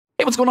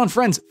Hey, what's going on,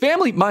 friends?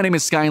 Family, my name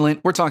is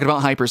Skylent. We're talking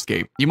about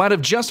HYPERSCAPE. You might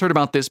have just heard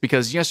about this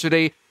because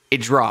yesterday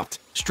it dropped.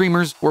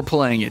 Streamers were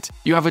playing it.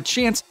 You have a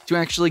chance to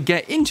actually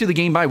get into the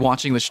game by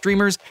watching the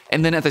streamers,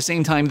 and then at the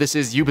same time, this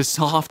is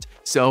Ubisoft,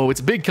 so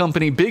it's a big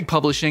company, big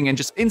publishing, and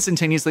just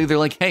instantaneously they're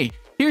like, hey,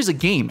 here's a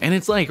game, and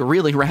it's like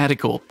really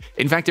radical.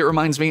 In fact, it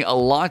reminds me a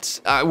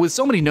lot with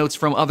so many notes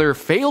from other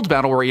failed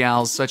battle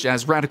royales such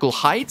as Radical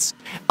Heights,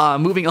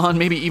 moving on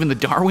maybe even the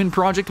Darwin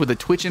Project with the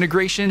Twitch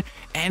integration,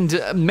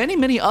 and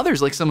many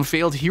others like some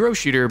failed hero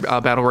shooter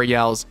battle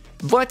royales.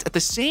 But at the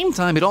same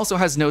time, it also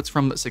has notes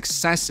from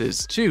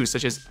successes too,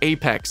 such as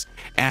Apex,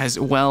 as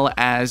well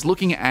as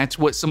looking at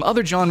what some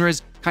other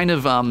genres kind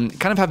of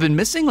have been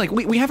missing. Like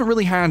we haven't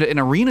really had an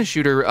arena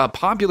shooter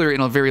popular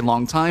in a very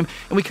long time,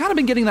 and we kind of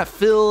been getting that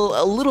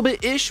feel a little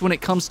bit ish when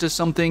it comes to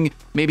something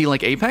maybe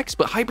like Apex.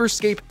 But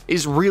HYPERSCAPE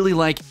is really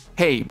like,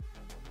 hey,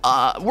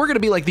 we're gonna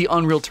be like the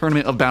Unreal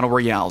Tournament of battle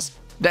royales.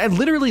 That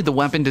literally the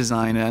weapon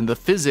design and the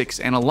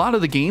physics and a lot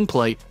of the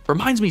gameplay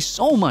reminds me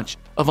so much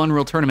of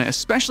Unreal Tournament,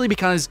 especially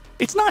because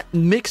it's not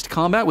mixed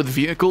combat with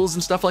vehicles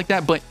and stuff like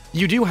that, but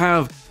you do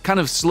have kind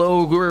of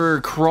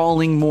slower,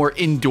 crawling, more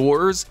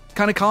indoors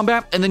kind of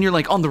combat, and then you're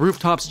like on the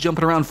rooftops,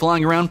 jumping around,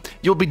 flying around.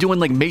 You'll be doing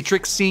like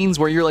Matrix scenes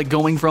where you're like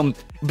going from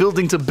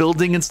building to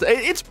building and stuff.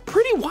 It's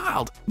pretty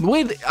wild.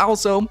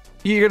 Also,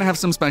 you're gonna have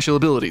some special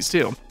abilities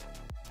too.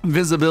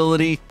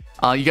 Visibility.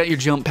 You got your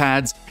jump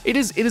pads. It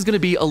is going to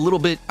be a little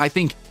bit, I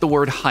think, the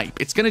word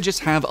hype. It's going to just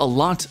have a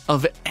lot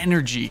of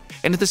energy.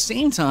 And at the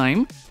same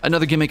time,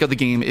 another gimmick of the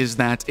game is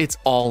that it's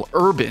all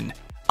urban.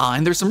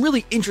 And there's some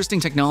really interesting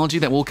technology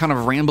that we'll kind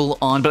of ramble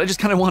on, but I just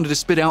kind of wanted to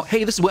spit out,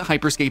 hey, this is what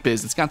HYPERSCAPE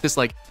is. It's got this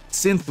like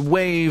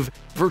synthwave,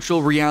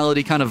 virtual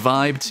reality kind of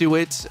vibe to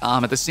it.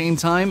 At the same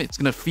time, it's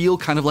going to feel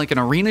kind of like an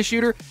arena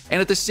shooter.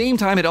 And at the same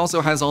time, it also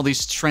has all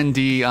these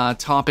trendy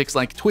topics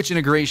like Twitch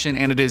integration,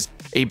 and it is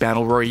a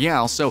battle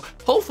royale. So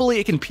hopefully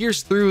it can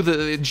pierce through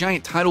the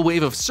giant tidal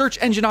wave of search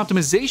engine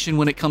optimization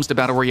when it comes to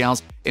battle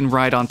royales and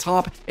ride on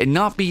top and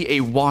not be a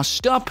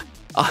washed up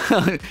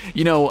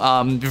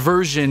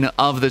version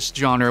of this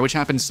genre, which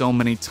happens so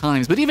many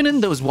times. But even in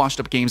those washed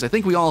up games, I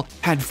think we all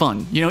had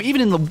fun. You know, even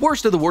in the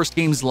worst of the worst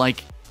games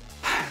like,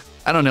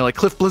 I don't know, like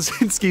Cliff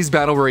Bleszinski's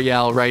Battle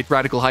Royale, right?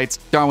 Radical Heights,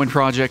 Darwin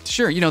Project.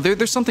 Sure, you know,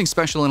 there's something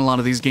special in a lot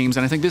of these games,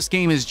 and I think this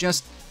game is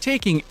just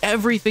taking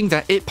everything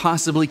that it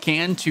possibly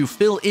can to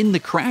fill in the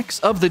cracks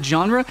of the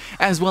genre,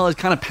 as well as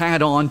kind of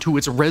pad on to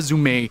its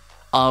resume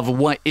of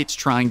what it's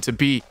trying to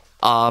be.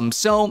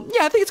 So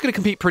yeah, I think it's going to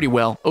compete pretty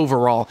well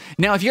overall.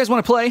 Now, if you guys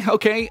want to play,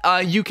 okay,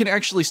 you can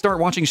actually start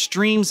watching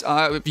streams,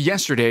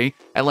 yesterday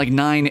at like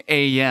 9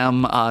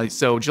 a.m.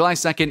 So July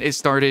 2nd, it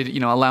started,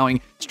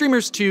 allowing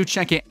streamers to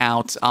check it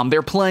out.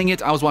 They're playing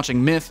it. I was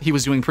watching Myth. He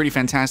was doing pretty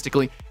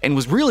fantastically and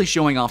was really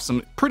showing off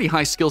some pretty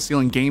high skill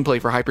ceiling gameplay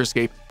for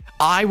HYPERSCAPE.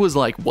 I was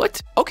like, what?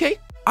 Okay,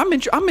 I'm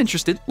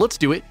interested. Let's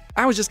do it.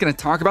 I was just going to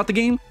talk about the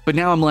game, but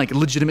now I'm like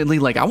legitimately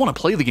like, I want to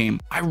play the game.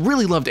 I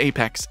really loved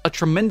Apex a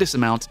tremendous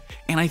amount,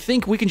 and I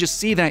think we can just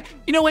see that,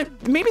 you know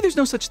what, maybe there's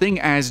no such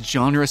thing as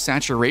genre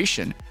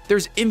saturation.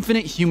 There's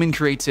infinite human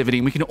creativity,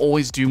 and we can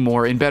always do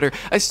more and better.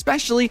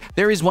 Especially,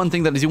 there is one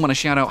thing that I do want to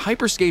shout out.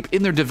 HYPERSCAPE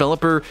in their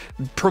developer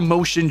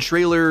promotion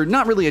trailer,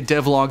 not really a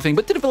devlog thing,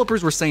 but the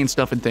developers were saying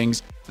stuff and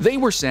things. They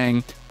were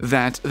saying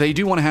that they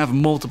do want to have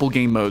multiple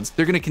game modes.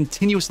 They're going to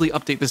continuously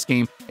update this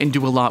game and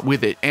do a lot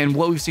with it. And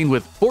what we've seen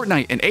with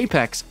Fortnite and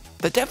Apex,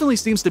 that definitely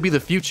seems to be the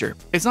future.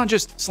 It's not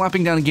just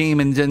slapping down a game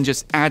and then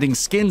just adding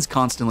skins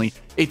constantly.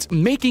 It's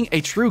making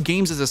a true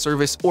games as a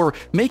service, or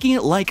making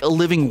it like a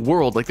living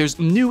world. Like there's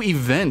new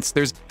events,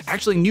 there's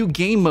actually new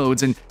game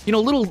modes, and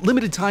little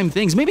limited time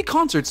things, maybe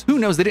concerts. Who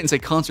knows? They didn't say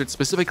concerts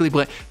specifically,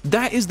 but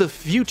that is the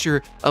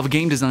future of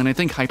game design. I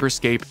think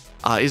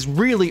HYPERSCAPE is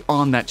really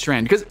on that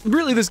trend, because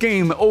really this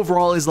game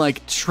overall is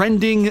like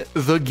trending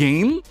the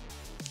game.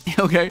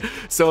 Okay,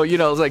 so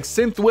it's like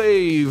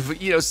Synthwave,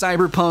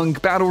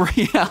 cyberpunk, battle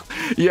royale.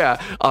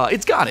 Yeah,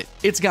 it's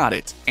got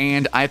it.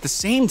 And at the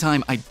same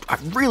time, I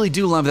really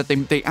do love that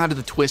they added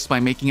the twist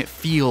by making it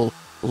feel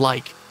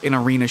like an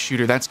arena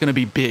shooter. That's going to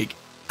be big.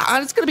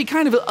 It's going to be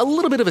kind of a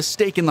little bit of a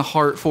stake in the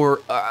heart for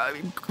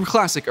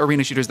classic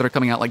arena shooters that are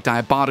coming out like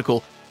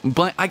Diabolical.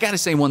 But I gotta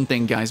say one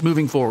thing, guys,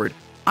 moving forward,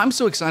 I'm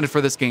so excited for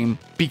this game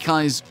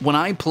because when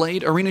I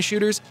played arena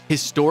shooters,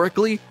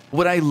 historically,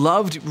 what I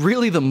loved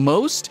really the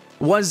most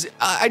was,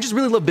 I just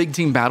really love big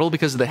team battle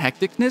because of the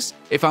hecticness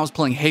if I was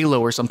playing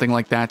Halo or something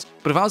like that.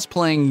 But if I was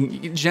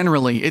playing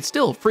generally, it's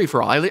still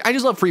free-for-all. I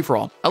just love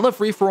free-for-all. I love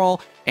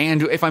free-for-all,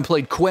 and if I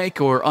played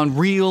Quake or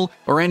Unreal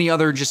or any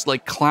other just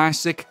like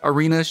classic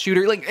arena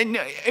shooter, like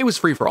it was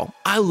free-for-all.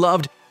 I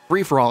loved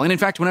free-for-all, and in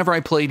fact, whenever I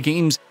played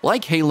games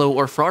like Halo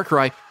or Far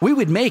Cry, we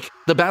would make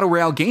the Battle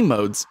Royale game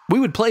modes. We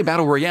would play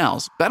Battle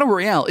Royales. Battle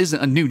Royale isn't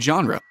a new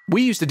genre.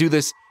 We used to do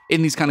this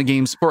in these kind of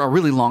games for a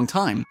really long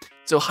time.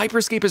 So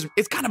HYPERSCAPE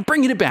it's kind of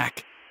bringing it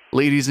back,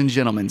 ladies and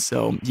gentlemen.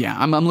 So yeah,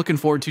 I'm looking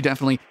forward to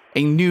definitely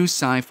a new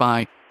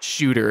sci-fi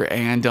shooter,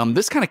 and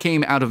this kind of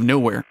came out of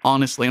nowhere,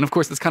 honestly. And of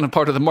course, that's kind of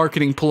part of the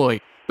marketing ploy.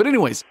 But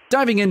anyways,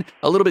 diving in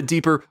a little bit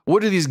deeper,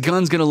 what are these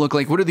guns going to look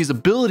like? What are these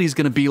abilities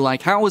going to be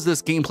like? How is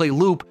this gameplay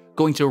loop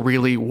going to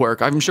really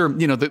work? I'm sure,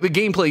 you know, the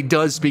gameplay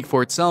does speak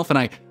for itself, and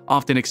I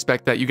often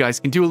expect that you guys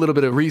can do a little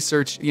bit of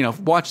research, you know,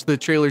 watch the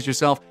trailers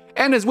yourself,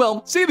 and as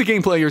well, see the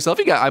gameplay yourself.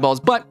 You got eyeballs,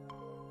 but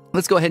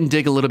let's go ahead and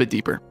dig a little bit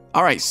deeper.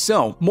 All right,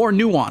 so more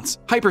nuance.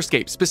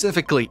 HYPERSCAPE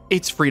specifically,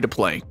 it's free to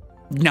play.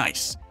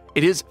 Nice.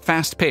 It is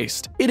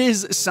fast-paced. It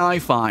is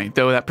sci-fi,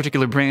 though that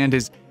particular brand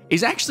is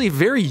actually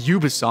very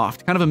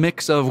Ubisoft, kind of a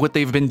mix of what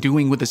they've been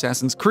doing with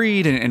Assassin's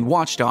Creed and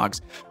Watch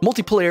Dogs.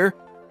 Multiplayer,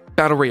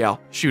 Battle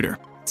Royale shooter.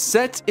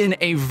 Set in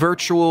a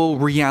virtual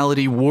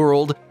reality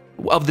world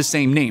of the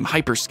same name,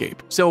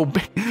 HYPERSCAPE. So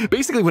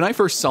basically, when I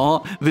first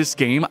saw this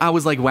game, I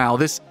was like, wow,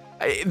 this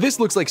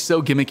looks like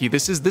so gimmicky.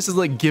 This is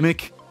like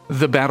Gimmick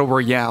the Battle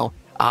Royale.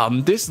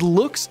 This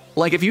looks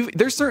like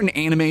there's certain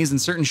animes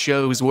and certain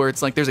shows where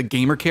it's like there's a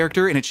gamer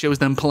character and it shows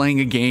them playing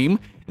a game.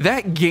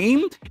 That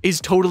game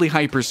is totally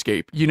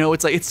HYPERSCAPE. You know,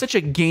 it's like, it's such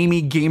a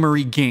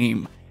gamery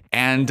game.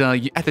 And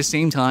at the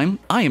same time,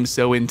 I am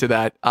so into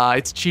that.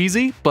 It's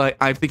cheesy, but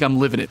I think I'm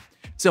living it.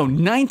 So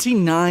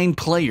 99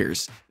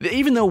 players,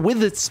 even though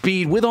with its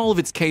speed, with all of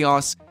its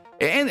chaos,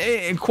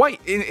 and quite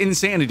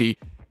insanity,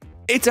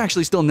 it's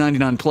actually still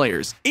 99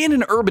 players in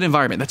an urban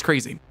environment. That's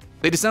crazy.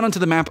 They descend onto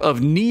the map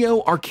of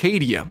Neo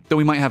Arcadia, though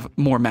we might have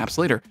more maps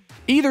later,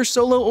 either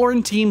solo or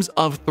in teams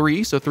of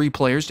 3, so 3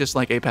 players, just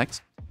like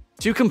Apex,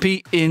 to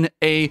compete in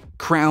a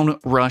Crown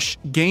Rush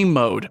game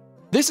mode.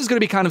 This is going to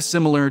be kind of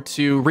similar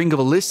to Ring of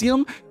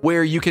Elysium,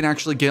 where you can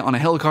actually get on a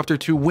helicopter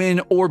to win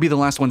or be the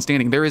last one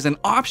standing. There is an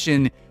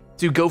option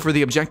to go for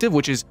the objective,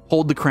 which is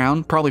hold the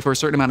crown, probably for a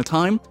certain amount of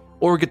time,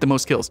 or get the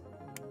most kills.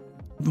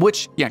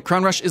 Which, yeah,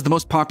 Crown Rush is the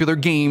most popular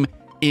game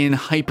in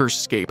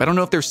HYPERSCAPE. I don't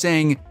know if they're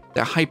saying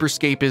that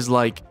HYPERSCAPE is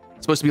like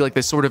supposed to be like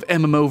this sort of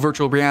MMO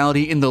virtual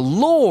reality in the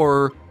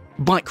lore,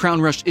 but Crown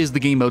Rush is the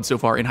game mode so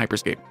far in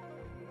HYPERSCAPE.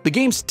 The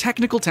game's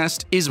technical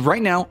test is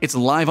right now, it's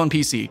live on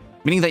PC,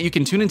 meaning that you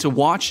can tune in to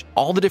watch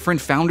all the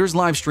different founders'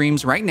 live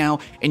streams right now,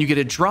 and you get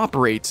a drop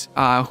rate.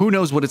 Who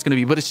knows what it's going to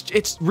be, but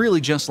it's really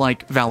just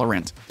like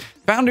Valorant.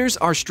 Founders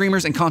are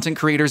streamers and content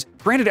creators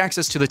granted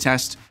access to the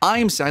test. I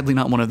am sadly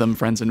not one of them,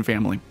 friends and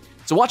family.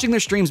 So watching their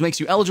streams makes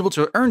you eligible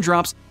to earn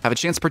drops, have a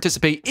chance to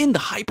participate in the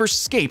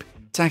HYPERSCAPE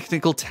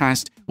technical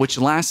test, which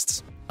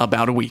lasts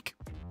about a week.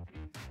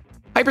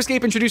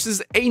 HYPERSCAPE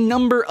introduces a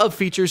number of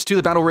features to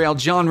the Battle Royale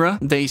genre,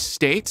 they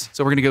state.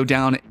 So we're going to go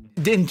down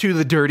into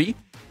the dirty,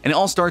 and it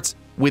all starts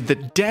with the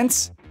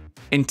dense,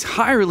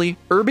 entirely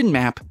urban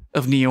map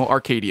of Neo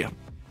Arcadia.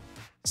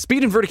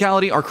 Speed and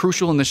verticality are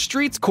crucial in the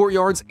streets,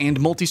 courtyards, and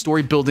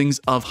multi-story buildings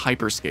of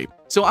HYPERSCAPE.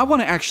 So I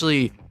want to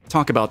actually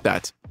talk about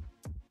that.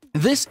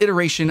 This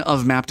iteration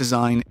of map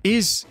design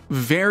is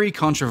very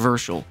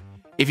controversial.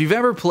 If you've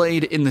ever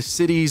played in the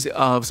cities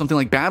of something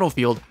like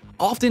Battlefield,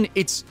 often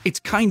it's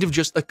kind of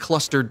just a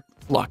clustered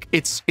luck.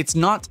 It's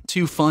not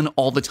too fun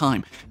all the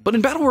time. But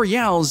in Battle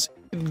Royales,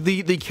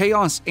 the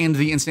chaos and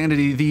the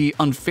insanity, the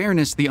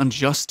unfairness, the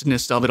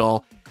unjustness of it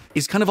all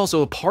is kind of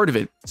also a part of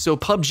it. So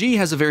PUBG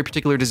has a very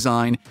particular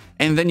design,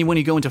 and then when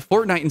you go into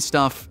Fortnite and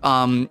stuff,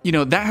 you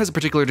know, that has a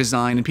particular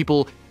design, and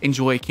people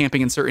enjoy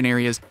camping in certain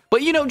areas.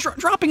 But, you know,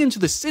 dropping into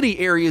the city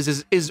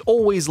areas is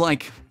always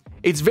like,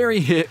 it's very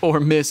hit or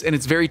miss, and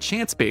it's very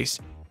chance-based.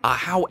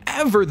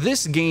 However,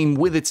 this game,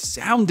 with its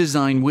sound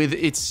design, with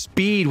its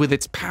speed, with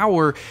its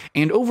power,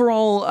 and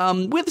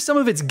overall, with some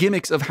of its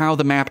gimmicks of how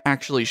the map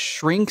actually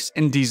shrinks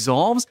and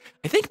dissolves,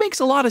 I think makes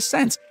a lot of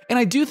sense. And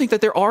I do think that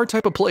there are a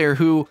type of player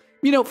who,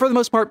 you know, for the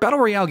most part, Battle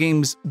Royale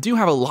games do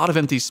have a lot of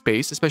empty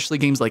space, especially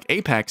games like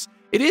Apex.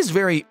 It is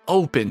very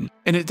open,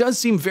 and it does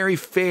seem very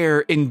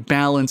fair and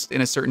balanced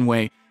in a certain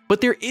way.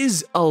 But there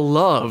is a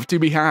love to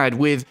be had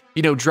with,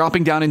 you know,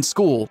 dropping down in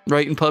school,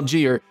 right, in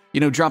PUBG, or,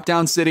 you know, drop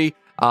down city,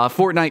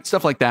 Fortnite,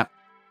 stuff like that.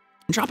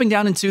 Dropping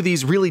down into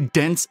these really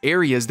dense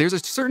areas, there's a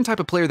certain type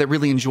of player that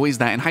really enjoys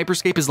that, and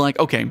HYPERSCAPE is like,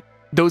 okay,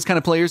 those kind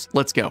of players,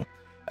 let's go.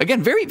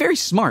 Again, very, very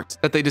smart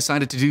that they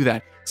decided to do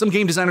that. Some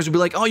game designers would be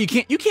like, oh, you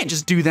can't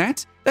just do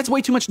that. That's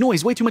way too much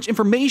noise, way too much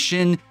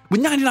information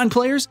with 99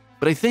 players.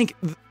 But I think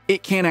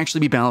it can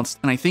actually be balanced,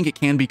 and I think it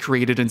can be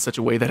created in such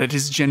a way that it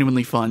is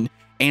genuinely fun.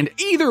 And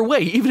either way,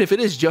 even if it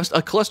is just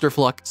a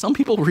clusterfuck, some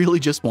people really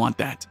just want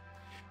that.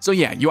 So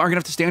yeah, you are going to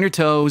have to stay on your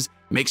toes,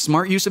 make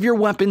smart use of your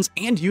weapons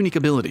and unique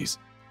abilities.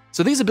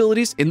 So these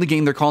abilities in the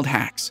game, they're called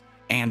hacks,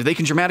 and they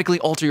can dramatically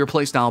alter your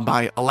playstyle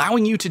by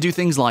allowing you to do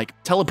things like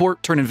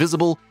teleport, turn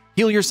invisible,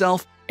 heal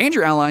yourself and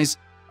your allies,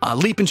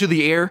 leap into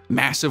the air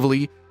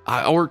massively,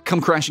 or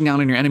come crashing down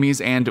on your enemies,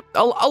 and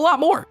a lot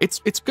more. It's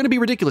going to be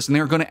ridiculous, and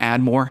they're going to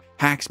add more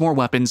hacks, more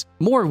weapons,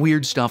 more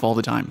weird stuff all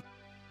the time.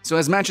 So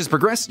as matches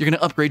progress, you're going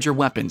to upgrade your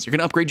weapons, you're going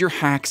to upgrade your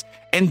hacks,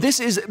 and this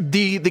is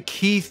the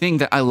key thing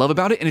that I love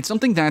about it, and it's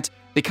something that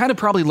they kind of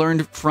probably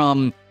learned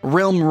from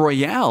Realm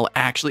Royale,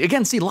 actually.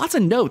 Again, see, lots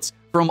of notes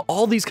from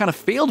all these kind of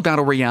failed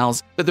Battle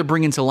Royales that they're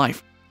bringing to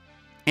life.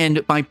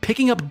 And by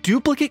picking up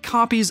duplicate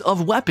copies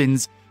of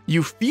weapons,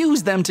 you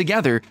fuse them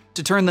together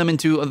to turn them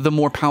into the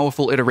more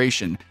powerful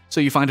iteration. So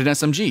you find an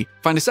SMG,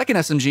 find a second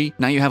SMG,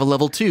 now you have a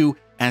level 2,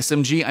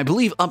 SMG, I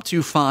believe up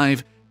to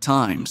 5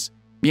 times.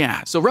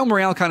 Yeah, so Realm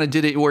Royale kind of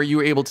did it where you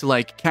were able to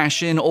like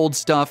cash in old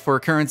stuff for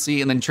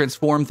currency and then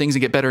transform things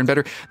and get better and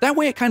better. That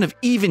way it kind of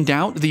evened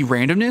out the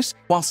randomness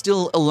while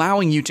still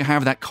allowing you to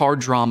have that card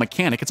draw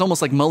mechanic. It's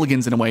almost like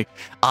mulligans in a way.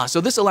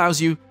 So this allows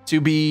you to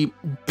be,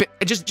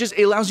 just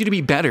allows you to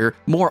be better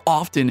more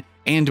often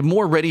and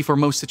more ready for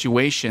most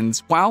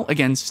situations, while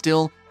again,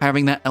 still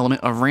having that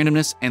element of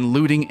randomness and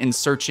looting and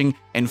searching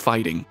and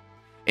fighting.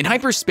 In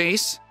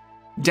hyperspace,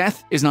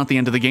 death is not the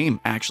end of the game,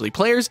 actually.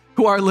 Players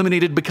who are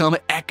eliminated become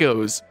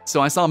echoes.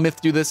 So I saw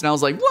Myth do this and I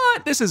was like,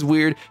 what? This is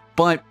weird.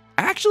 But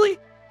actually,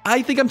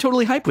 I think I'm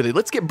totally hyped with it.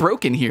 Let's get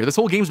broken here. This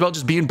whole game's about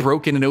just being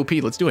broken and OP.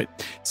 Let's do it.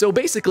 So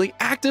basically,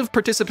 active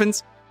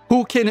participants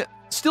who can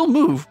still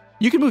move.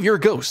 You can move. You're a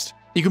ghost.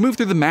 You can move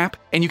through the map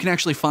and you can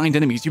actually find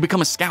enemies. You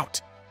become a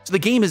scout. So the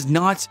game is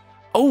not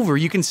over.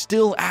 You can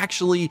still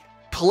actually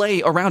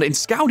play around it. And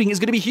scouting is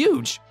going to be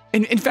huge.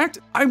 And in fact,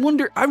 I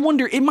wonder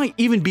it might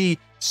even be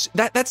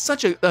that's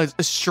such a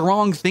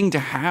strong thing to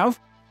have.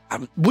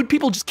 Would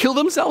people just kill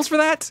themselves for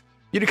that?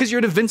 You know, because you're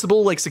an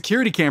invincible like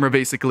security camera,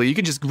 basically. You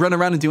can just run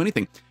around and do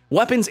anything.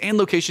 Weapons and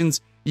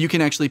locations you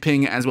can actually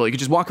ping as well. You can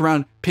just walk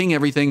around, ping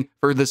everything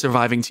for the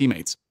surviving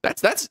teammates.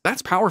 That's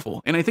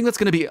powerful. And I think that's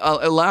going to be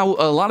allow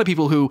a lot of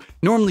people who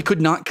normally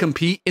could not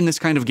compete in this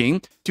kind of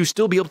game to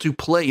still be able to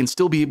play and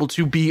still be able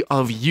to be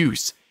of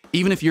use,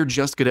 even if you're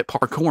just good at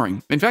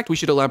parkouring. In fact, we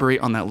should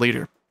elaborate on that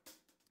later.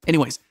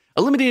 Anyways,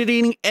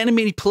 eliminating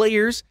enemy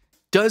players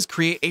does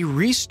create a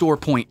restore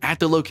point at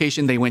the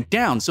location they went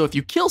down. So if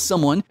you kill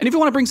someone, and if you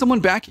want to bring someone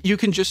back, you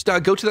can just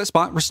go to that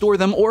spot, restore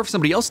them, or if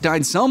somebody else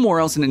died somewhere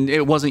else and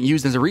it wasn't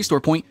used as a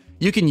restore point,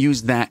 you can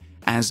use that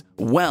as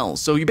well.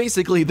 So you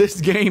basically, this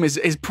game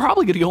is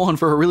probably going to go on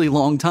for a really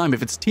long time.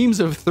 If it's teams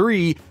of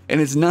 3 and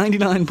it's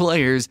 99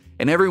 players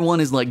and everyone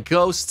is like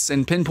ghosts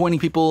and pinpointing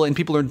people and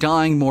people are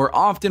dying more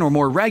often or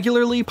more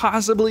regularly,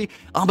 possibly,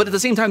 but at the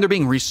same time, they're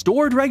being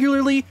restored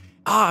regularly.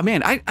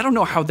 Man, I don't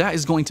know how that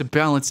is going to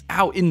balance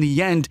out in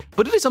the end,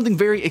 but it is something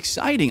very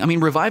exciting. I mean,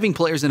 reviving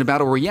players in a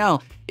Battle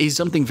Royale is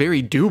something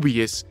very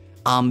dubious,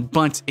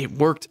 but it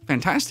worked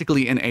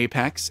fantastically in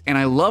Apex, and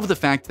I love the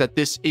fact that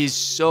this is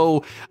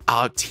so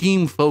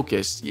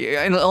team-focused.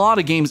 Yeah, in a lot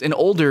of games, in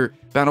older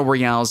Battle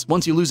Royales,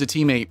 once you lose a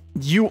teammate,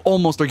 you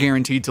almost are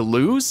guaranteed to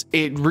lose.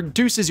 It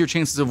reduces your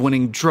chances of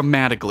winning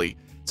dramatically.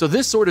 So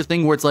this sort of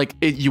thing where it's like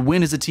you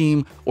win as a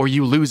team or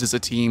you lose as a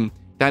team,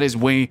 that is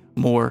way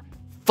more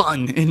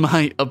fun, in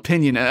my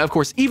opinion. Of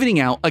course,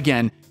 evening out,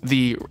 again,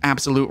 the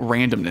absolute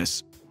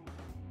randomness.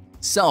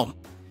 So,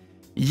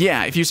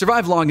 yeah, if you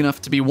survive long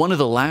enough to be one of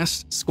the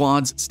last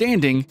squads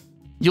standing,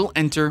 you'll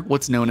enter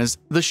what's known as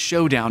the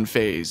showdown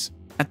phase.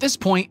 At this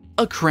point,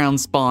 a crown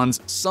spawns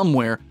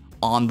somewhere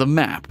on the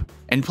map,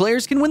 and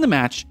players can win the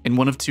match in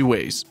one of 2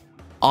 ways.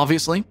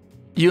 Obviously,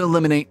 you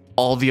eliminate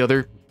all the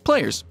other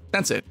players.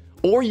 That's it.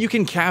 Or you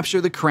can capture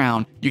the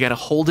crown. You gotta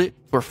hold it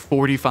for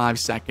 45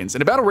 seconds.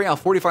 In a Battle Royale,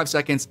 45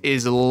 seconds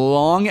is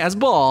long as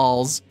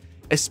balls,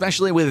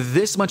 especially with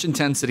this much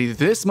intensity,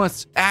 this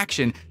much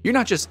action. You're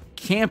not just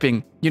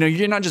camping, you know,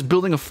 you're not just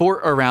building a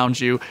fort around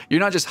you. You're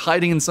not just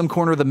hiding in some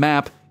corner of the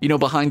map, you know,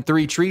 behind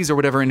 3 trees or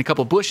whatever in a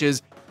couple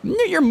bushes.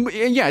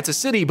 Yeah, it's a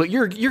city, but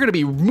you're gonna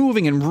be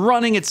moving and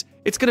running. It's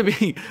gonna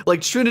be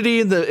like Trinity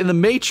in the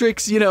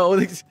Matrix, you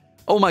know.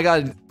 Oh my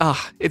God,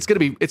 it's gonna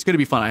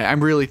be fun. I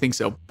really think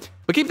so.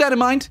 But keep that in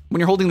mind when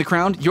you're holding the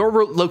crown.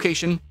 Your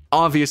location,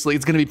 obviously,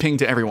 it's gonna be pinged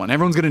to everyone.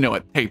 Everyone's gonna know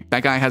it. Hey,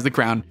 that guy has the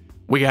crown.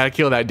 We gotta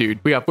kill that dude.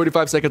 We got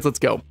 45 seconds. Let's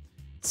go.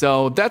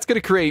 So that's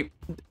gonna create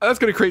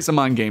some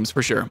mind games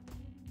for sure.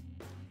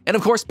 And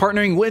of course,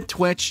 partnering with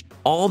Twitch,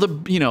 all the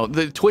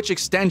the Twitch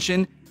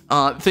extension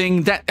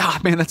thing that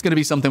man, that's gonna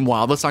be something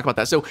wild. Let's talk about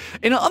that. So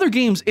in other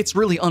games, it's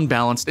really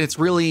unbalanced. It's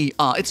really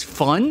it's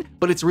fun,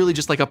 but it's really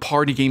just like a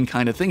party game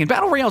kind of thing. And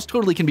Battle Royales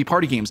totally can be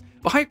party games.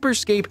 But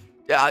HYPERSCAPE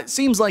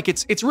seems like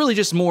it's really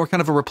just more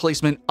kind of a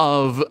replacement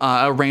of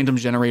a random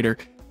generator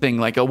thing,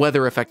 like a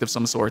weather effect of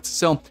some sorts.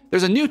 So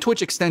there's a new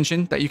Twitch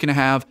extension that you can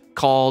have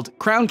called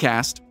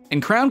Crowncast,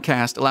 and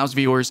Crowncast allows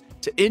viewers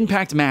to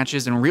impact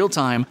matches in real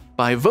time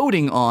by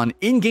voting on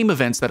in-game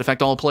events that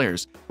affect all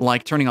players,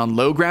 like turning on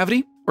low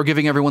gravity or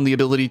giving everyone the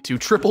ability to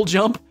triple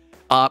jump.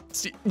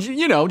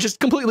 Just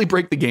completely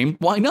break the game.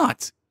 Why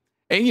not?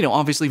 And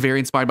obviously very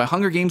inspired by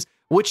Hunger Games,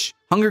 which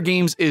Hunger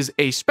Games is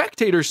a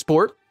spectator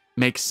sport.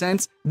 Makes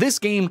sense. This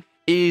game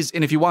is,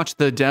 and if you watch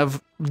the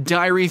Dev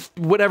Diary,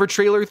 whatever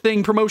trailer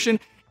thing promotion,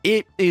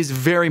 it is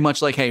very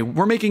much like, hey,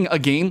 we're making a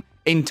game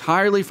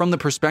entirely from the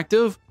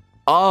perspective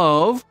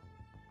of,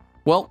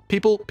 well,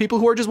 people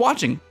who are just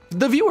watching,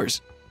 the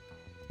viewers.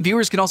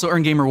 Viewers can also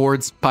earn game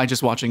rewards by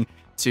just watching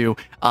too.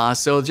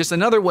 So just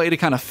another way to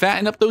kind of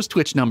fatten up those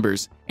Twitch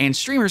numbers, and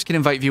streamers can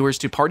invite viewers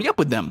to party up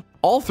with them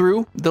all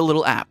through the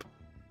little app.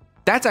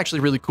 That's actually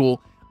really cool.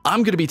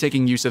 I'm going to be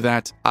taking use of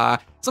that.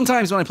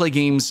 Sometimes when I play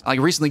games, like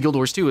recently Guild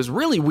Wars 2 is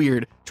really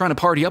weird trying to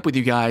party up with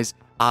you guys.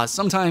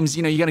 Sometimes,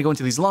 you got to go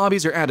into these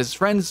lobbies or add as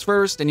friends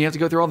first, and you have to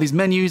go through all these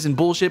menus and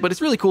bullshit, but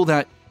it's really cool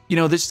that,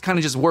 this kind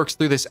of just works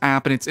through this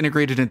app and it's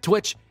integrated in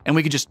Twitch, and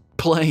we can just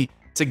play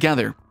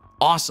together.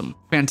 Awesome.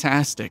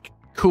 Fantastic.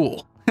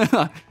 Cool.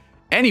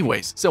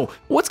 Anyways, so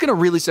what's going to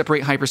really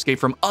separate HYPERSCAPE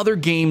from other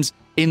games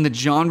in the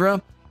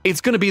genre?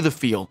 It's going to be the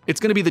feel. It's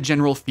going to be the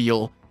general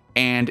feel.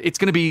 And it's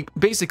going to be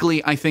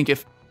basically, I think,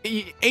 if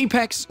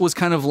Apex was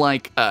kind of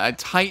like a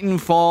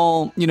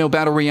Titanfall, you know,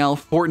 Battle Royale,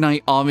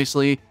 Fortnite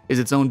obviously is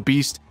its own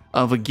beast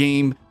of a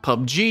game.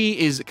 PUBG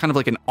is kind of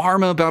like an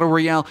Arma Battle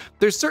Royale.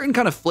 There's certain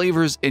kind of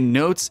flavors and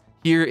notes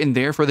here and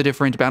there for the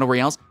different Battle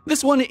Royales.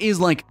 This one is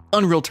like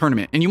Unreal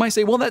Tournament. And you might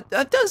say, well,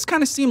 that does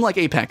kind of seem like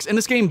Apex. And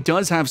this game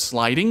does have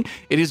sliding.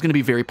 It is going to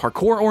be very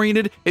parkour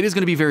oriented. It is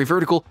going to be very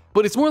vertical,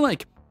 but it's more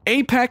like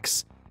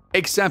Apex,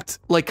 except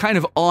like kind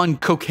of on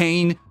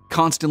cocaine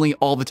constantly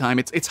all the time.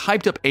 It's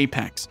hyped up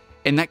Apex.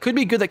 And that could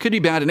be good, that could be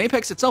bad. And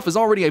Apex itself is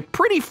already a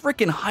pretty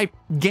freaking hype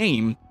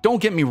game.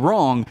 Don't get me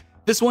wrong.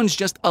 This one's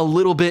just a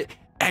little bit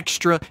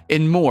extra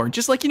and more.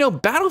 Just like, you know,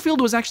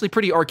 Battlefield was actually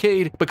pretty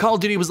arcade, but Call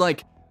of Duty was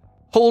like,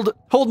 hold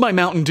my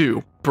Mountain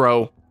Dew,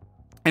 bro,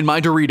 and my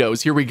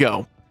Doritos, here we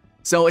go.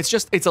 So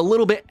it's a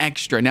little bit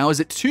extra. Now, is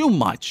it too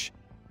much?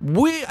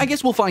 I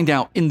guess we'll find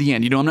out in the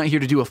end. You know, I'm not here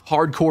to do a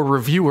hardcore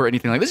review or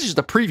anything like this. Is just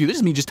a preview. This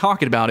is me just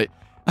talking about it.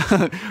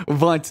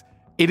 But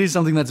it is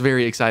something that's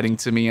very exciting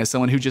to me as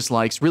someone who just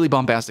likes really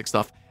bombastic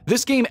stuff.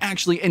 This game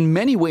actually, in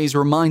many ways,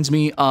 reminds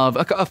me of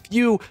a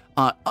few,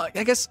 I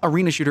guess,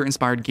 arena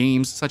shooter-inspired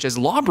games, such as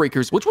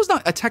Lawbreakers, which was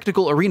not a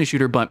technical arena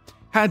shooter, but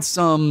had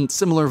some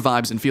similar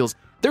vibes and feels.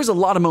 There's a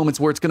lot of moments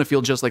where it's going to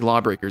feel just like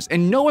Lawbreakers,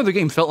 and no other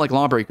game felt like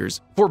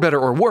Lawbreakers, for better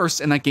or worse,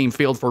 and that game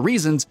failed for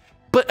reasons.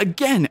 But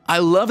again, I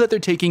love that they're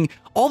taking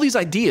all these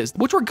ideas,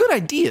 which were good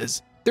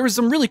ideas. There was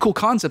some really cool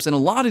concepts in a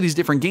lot of these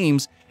different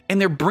games, and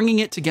they're bringing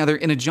it together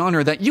in a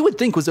genre that you would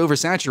think was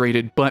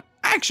oversaturated, but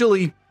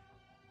actually,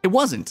 it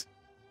wasn't.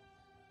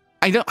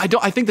 I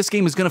think this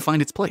game is going to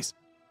find its place.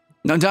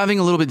 Now, diving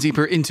a little bit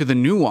deeper into the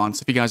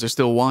nuance, if you guys are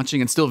still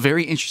watching and still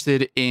very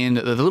interested in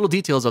the little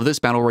details of this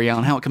Battle Royale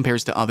and how it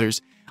compares to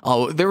others,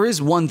 there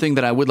is one thing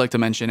that I would like to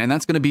mention, and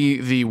that's going to be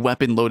the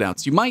weapon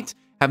loadouts. You might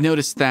have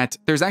noticed that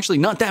there's actually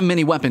not that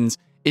many weapons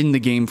in the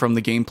game from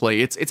the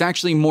gameplay. It's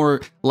actually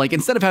more like,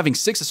 instead of having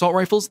 6 assault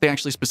rifles, they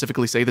actually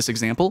specifically say this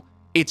example,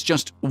 it's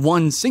just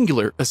one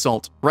singular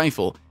assault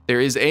rifle.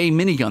 There is a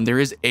minigun, there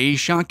is a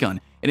shotgun.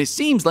 And it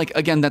seems like,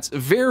 again, that's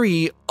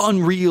very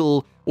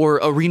Unreal or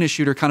arena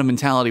shooter kind of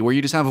mentality, where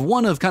you just have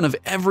one of kind of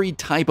every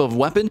type of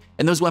weapon,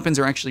 and those weapons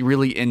are actually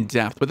really in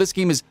depth. But this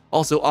game is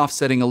also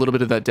offsetting a little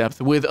bit of that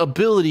depth with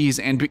abilities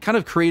and kind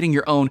of creating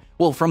your own,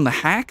 well, from the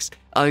hacks,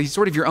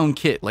 sort of your own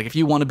kit. Like if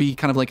you want to be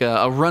kind of like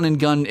a run and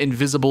gun,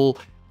 invisible,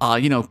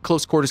 you know,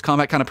 close quarters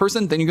combat kind of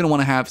person, then you're going to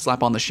want to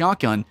slap on the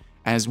shotgun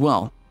as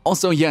well.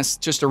 Also, yes,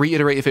 just to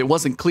reiterate, if it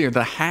wasn't clear,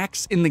 the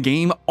hacks in the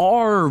game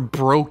are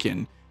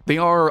broken. They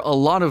are a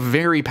lot of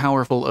very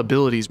powerful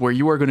abilities where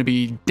you are going to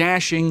be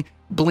dashing,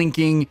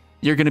 blinking,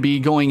 you're going to be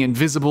going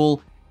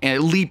invisible,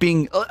 and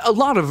leaping, a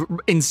lot of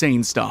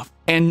insane stuff.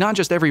 And not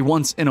just every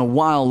once in a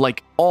while,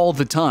 like all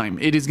the time.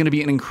 It is going to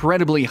be an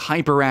incredibly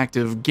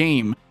hyperactive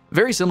game,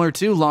 very similar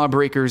to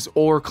Lawbreakers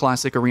or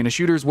classic arena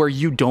shooters where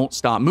you don't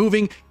stop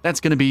moving. That's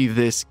going to be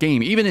this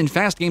game. Even in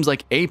fast games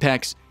like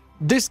Apex,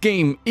 this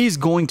game is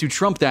going to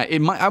trump that.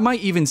 I might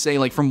even say,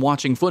 like, from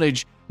watching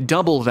footage,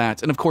 double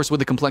that. And of course, with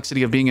the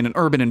complexity of being in an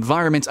urban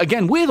environment,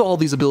 again, with all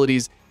these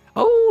abilities,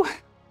 oh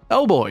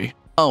boy.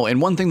 Oh,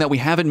 and one thing that we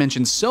haven't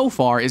mentioned so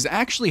far is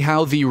actually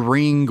how the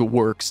ring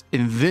works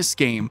in this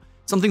game.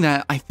 Something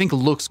that I think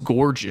looks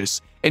gorgeous.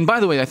 And by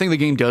the way, I think the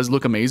game does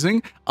look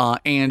amazing,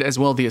 and as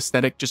well the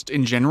aesthetic just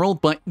in general,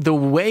 but the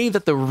way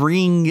that the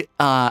ring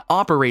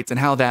operates and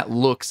how that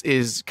looks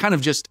is kind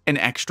of just an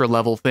extra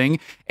level thing.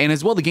 And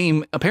as well, the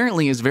game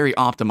apparently is very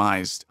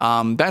optimized.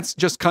 That's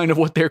just kind of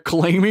what they're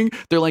claiming.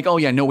 They're like, oh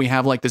yeah, no, we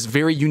have like this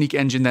very unique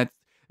engine that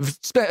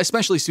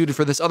especially suited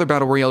for this. Other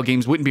Battle Royale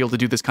games wouldn't be able to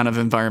do this kind of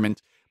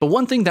environment. But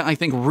one thing that I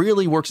think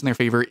really works in their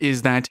favor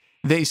is that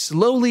they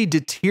slowly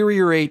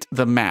deteriorate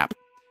the map.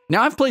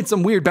 Now, I've played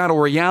some weird Battle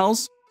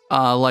Royales,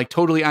 like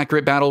Totally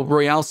Accurate Battle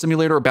Royale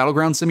Simulator or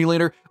Battleground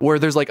Simulator, where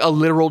there's like a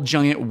literal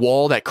giant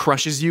wall that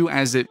crushes you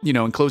as it, you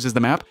know, encloses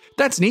the map.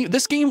 That's neat.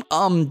 This game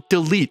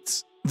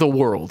deletes the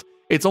world.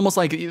 It's almost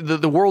like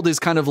the world is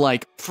kind of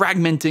like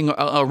fragmenting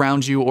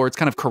around you, or it's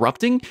kind of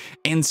corrupting.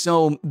 And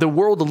so the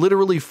world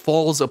literally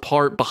falls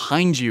apart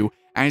behind you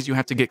as you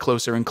have to get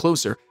closer and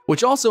closer,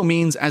 which also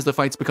means as the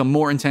fights become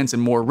more intense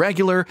and more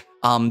regular,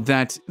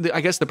 that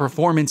I guess the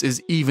performance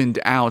is evened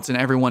out and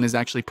everyone is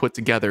actually put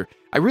together.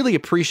 I really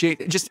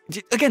appreciate just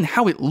again,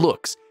 how it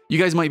looks. You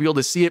guys might be able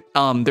to see it.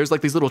 There's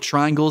like these little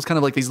triangles, kind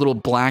of like these little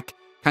black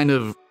kind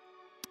of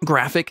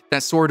graphic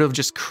that sort of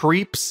just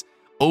creeps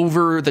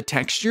over the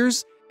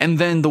textures, and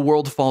then the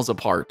world falls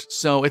apart.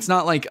 So it's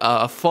not like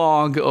a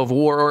fog of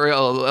war or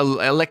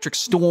an electric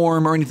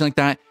storm or anything like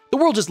that. The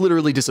world just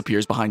literally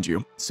disappears behind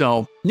you.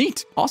 So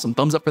neat. Awesome.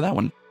 Thumbs up for that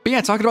one. But yeah,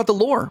 talking about the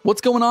lore.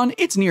 What's going on?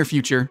 It's near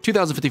future,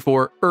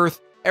 2054,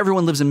 Earth.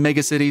 Everyone lives in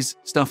megacities,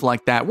 stuff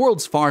like that.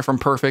 World's far from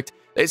perfect.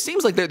 It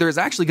seems like there's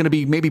actually going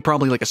to be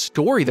probably like a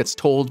story that's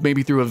told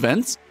maybe through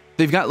events.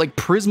 They've got like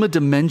Prisma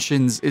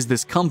Dimensions is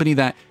this company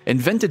that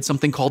invented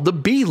something called the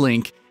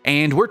B-Link,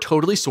 and we're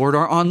totally Sword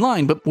Art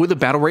Online, but with a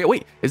battle royale.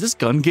 Wait, is this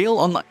Gun Gale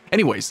Online?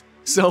 Anyways,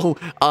 so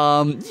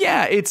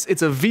yeah, it's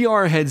a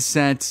VR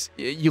headset.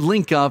 You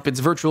link up, it's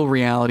virtual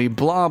reality,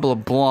 blah blah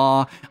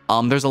blah.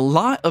 There's a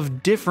lot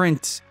of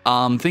different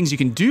things you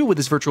can do with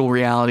this virtual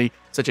reality,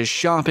 such as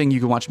shopping.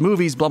 You can watch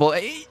movies, blah blah.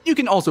 You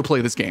can also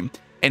play this game,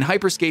 and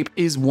HYPERSCAPE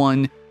is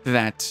one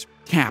that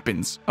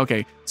happens.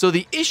 Okay, so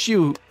the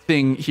issue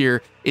thing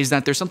here is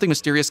that there's something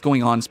mysterious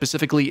going on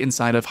specifically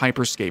inside of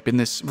HYPERSCAPE in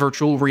this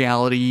virtual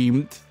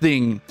reality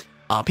thing.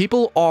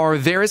 People are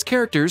there as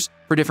characters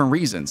for different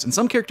reasons, and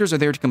some characters are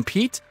there to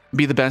compete,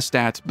 be the best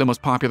at the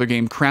most popular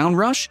game, Crown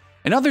Rush,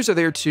 and others are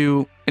there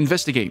to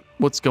investigate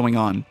what's going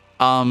on.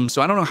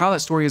 So I don't know how that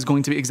story is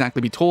going to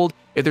exactly be told,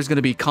 if there's going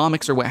to be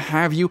comics or what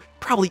have you,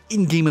 probably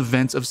in-game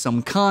events of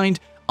some kind.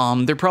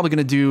 They're probably going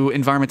to do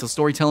environmental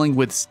storytelling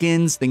with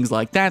skins, things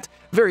like that.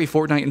 Very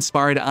Fortnite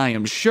inspired, I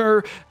am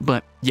sure.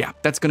 But yeah,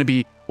 that's going to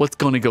be what's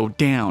going to go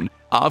down.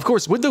 Of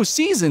course, with those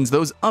seasons,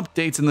 those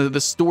updates and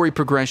the story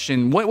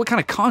progression, what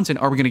kind of content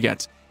are we going to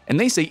get? And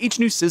they say each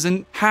new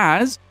season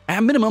has,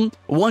 at minimum,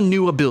 one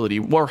new ability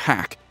or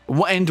hack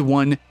and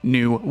one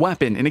new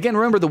weapon. And again,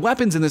 remember, the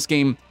weapons in this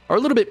game are a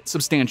little bit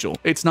substantial.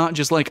 It's not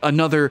just like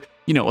another,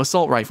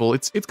 assault rifle.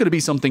 It's going to be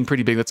something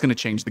pretty big that's going to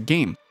change the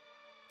game.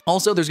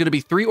 Also, there's going to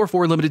be 3 or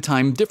 4 limited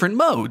time different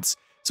modes.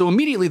 So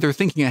immediately they're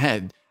thinking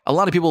ahead. A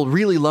lot of people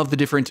really love the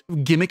different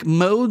gimmick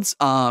modes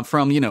from,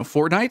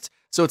 Fortnite.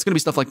 So it's going to be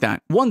stuff like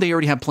that. One they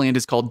already have planned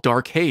is called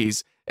Dark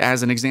Haze,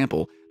 as an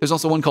example. There's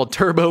also one called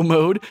Turbo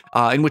Mode,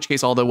 in which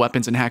case all the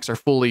weapons and hacks are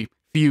fully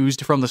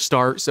fused from the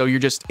start. So you're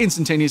just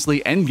instantaneously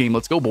endgame.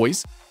 Let's go,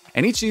 boys.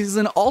 And each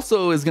season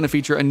also is going to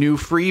feature a new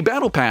free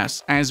Battle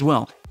Pass as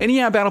well. And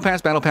yeah, Battle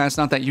Pass,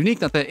 not that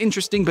unique, not that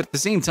interesting, but at the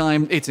same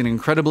time, it's an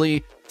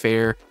incredibly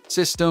fair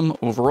system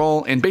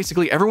overall, and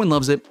basically everyone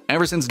loves it.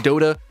 Ever since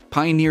Dota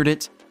pioneered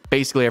it,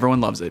 basically everyone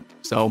loves it.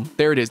 So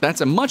there it is.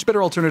 That's a much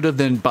better alternative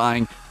than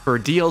buying for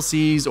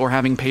DLCs or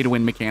having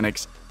pay-to-win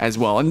mechanics as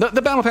well. And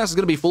the Battle Pass is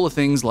going to be full of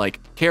things like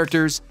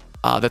characters,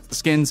 that's the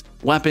skins,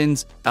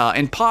 weapons,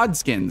 and pod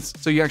skins.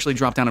 So you actually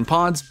drop down in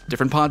pods,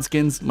 different pod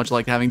skins, much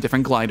like having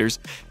different gliders,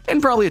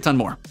 and probably a ton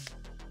more.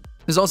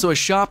 There's also a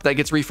shop that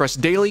gets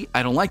refreshed daily.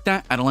 I don't like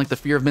that. I don't like the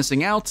fear of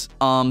missing out.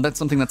 That's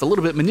something that's a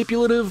little bit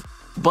manipulative,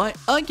 but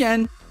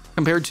again,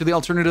 compared to the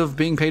alternative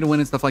being pay to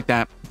win and stuff like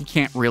that, you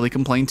can't really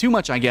complain too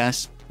much, I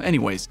guess.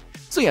 Anyways,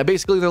 so yeah,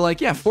 basically they're like,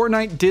 yeah,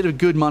 Fortnite did a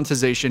good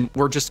monetization.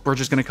 We're just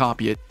gonna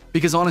copy it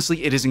because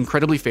honestly, it is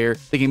incredibly fair.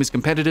 The game is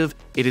competitive.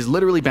 It is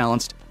literally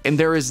balanced, and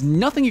there is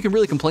nothing you can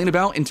really complain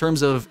about in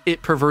terms of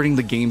it perverting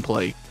the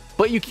gameplay.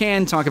 But you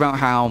can talk about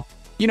how,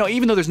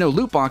 even though there's no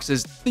loot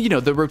boxes,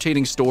 the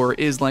rotating store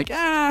is like,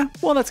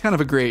 well, that's kind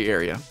of a gray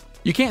area.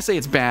 You can't say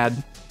it's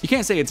bad. You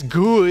can't say it's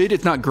good.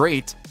 It's not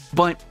great.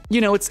 But,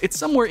 it's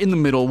somewhere in the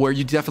middle where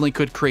you definitely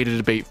could create a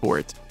debate for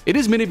it. It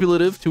is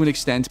manipulative to an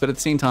extent, but at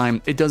the same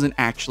time, it doesn't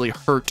actually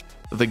hurt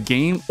the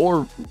game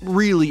or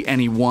really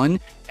anyone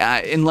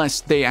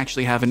unless they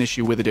actually have an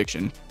issue with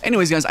addiction.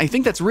 Anyways, guys, I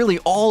think that's really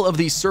all of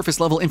the surface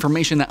level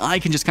information that I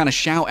can just kind of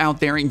shout out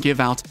there and give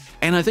out.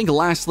 And I think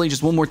lastly,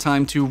 just one more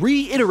time to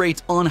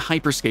reiterate on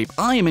HYPERSCAPE.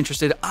 I am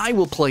interested. I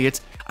will play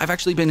it. I've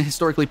actually been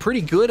historically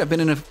pretty good. I've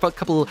been in a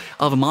couple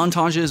of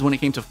montages when it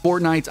came to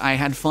Fortnite. I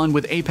had fun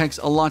with Apex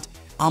a lot.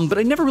 But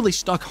I never really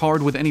stuck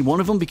hard with any one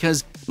of them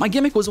because my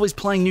gimmick was always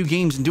playing new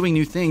games and doing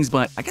new things,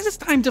 but I guess it's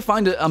time to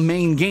find a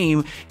main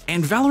game,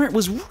 and Valorant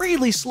was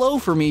really slow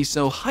for me,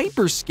 so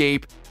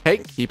HYPERSCAPE, hey,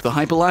 keep the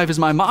hype alive is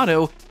my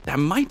motto, that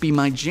might be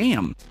my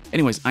jam.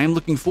 Anyways, I am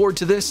looking forward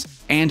to this,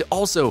 and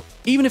also,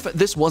 even if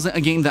this wasn't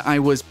a game that I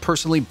was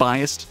personally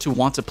biased to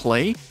want to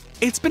play,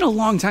 it's been a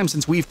long time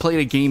since we've played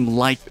a game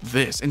like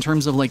this in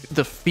terms of like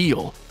the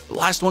feel. The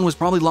last one was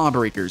probably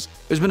Lawbreakers.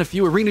 There's been a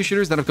few arena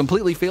shooters that have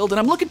completely failed, and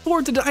I'm looking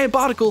forward to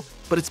Diabolical,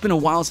 but it's been a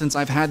while since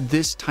I've had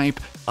this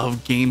type of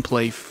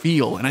gameplay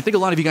feel, and I think a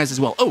lot of you guys as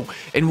well. Oh,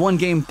 and one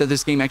game that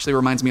this game actually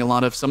reminds me a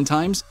lot of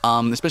sometimes,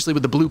 especially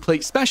with the blue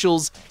plate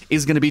specials,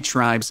 is going to be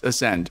Tribes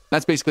Ascend.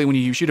 That's basically when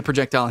you shoot a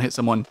projectile and hit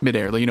someone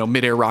midair,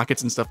 midair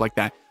rockets and stuff like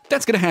that.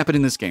 That's going to happen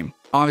in this game.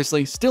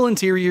 Obviously, still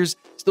interiors,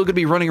 still going to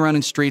be running around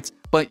in streets,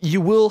 but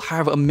you will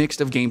have a mix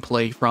of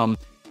gameplay from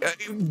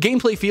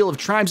gameplay feel of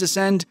Tribes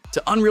Ascend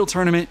to Unreal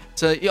Tournament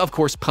to, of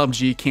course,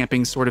 PUBG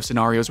camping sort of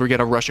scenarios where you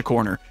gotta rush a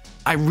corner.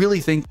 I really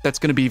think that's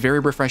going to be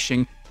very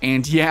refreshing,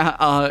 and yeah,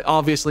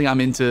 obviously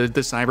I'm into the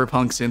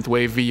cyberpunk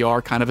synthwave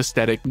VR kind of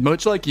aesthetic,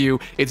 much like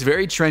you. It's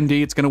very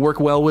trendy, it's going to work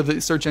well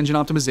with search engine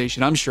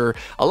optimization, I'm sure.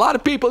 A lot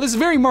of people, this is a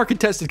very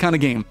market-tested kind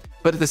of game,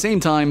 but at the same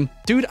time,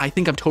 dude, I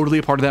think I'm totally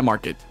a part of that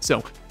market. So,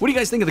 what do you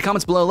guys think in the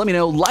comments below? Let me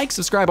know, like,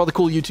 subscribe, all the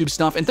cool YouTube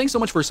stuff, and thanks so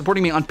much for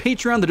supporting me on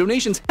Patreon. The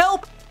donations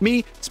help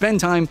me spend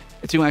time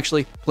to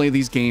actually play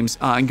these games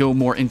and go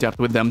more in-depth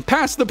with them,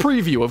 past the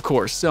preview, of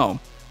course. So,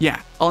 yeah,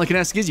 all I can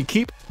ask is you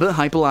keep the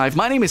hype alive.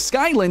 My name is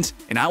Skylent,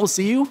 and I will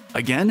see you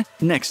again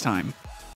next time.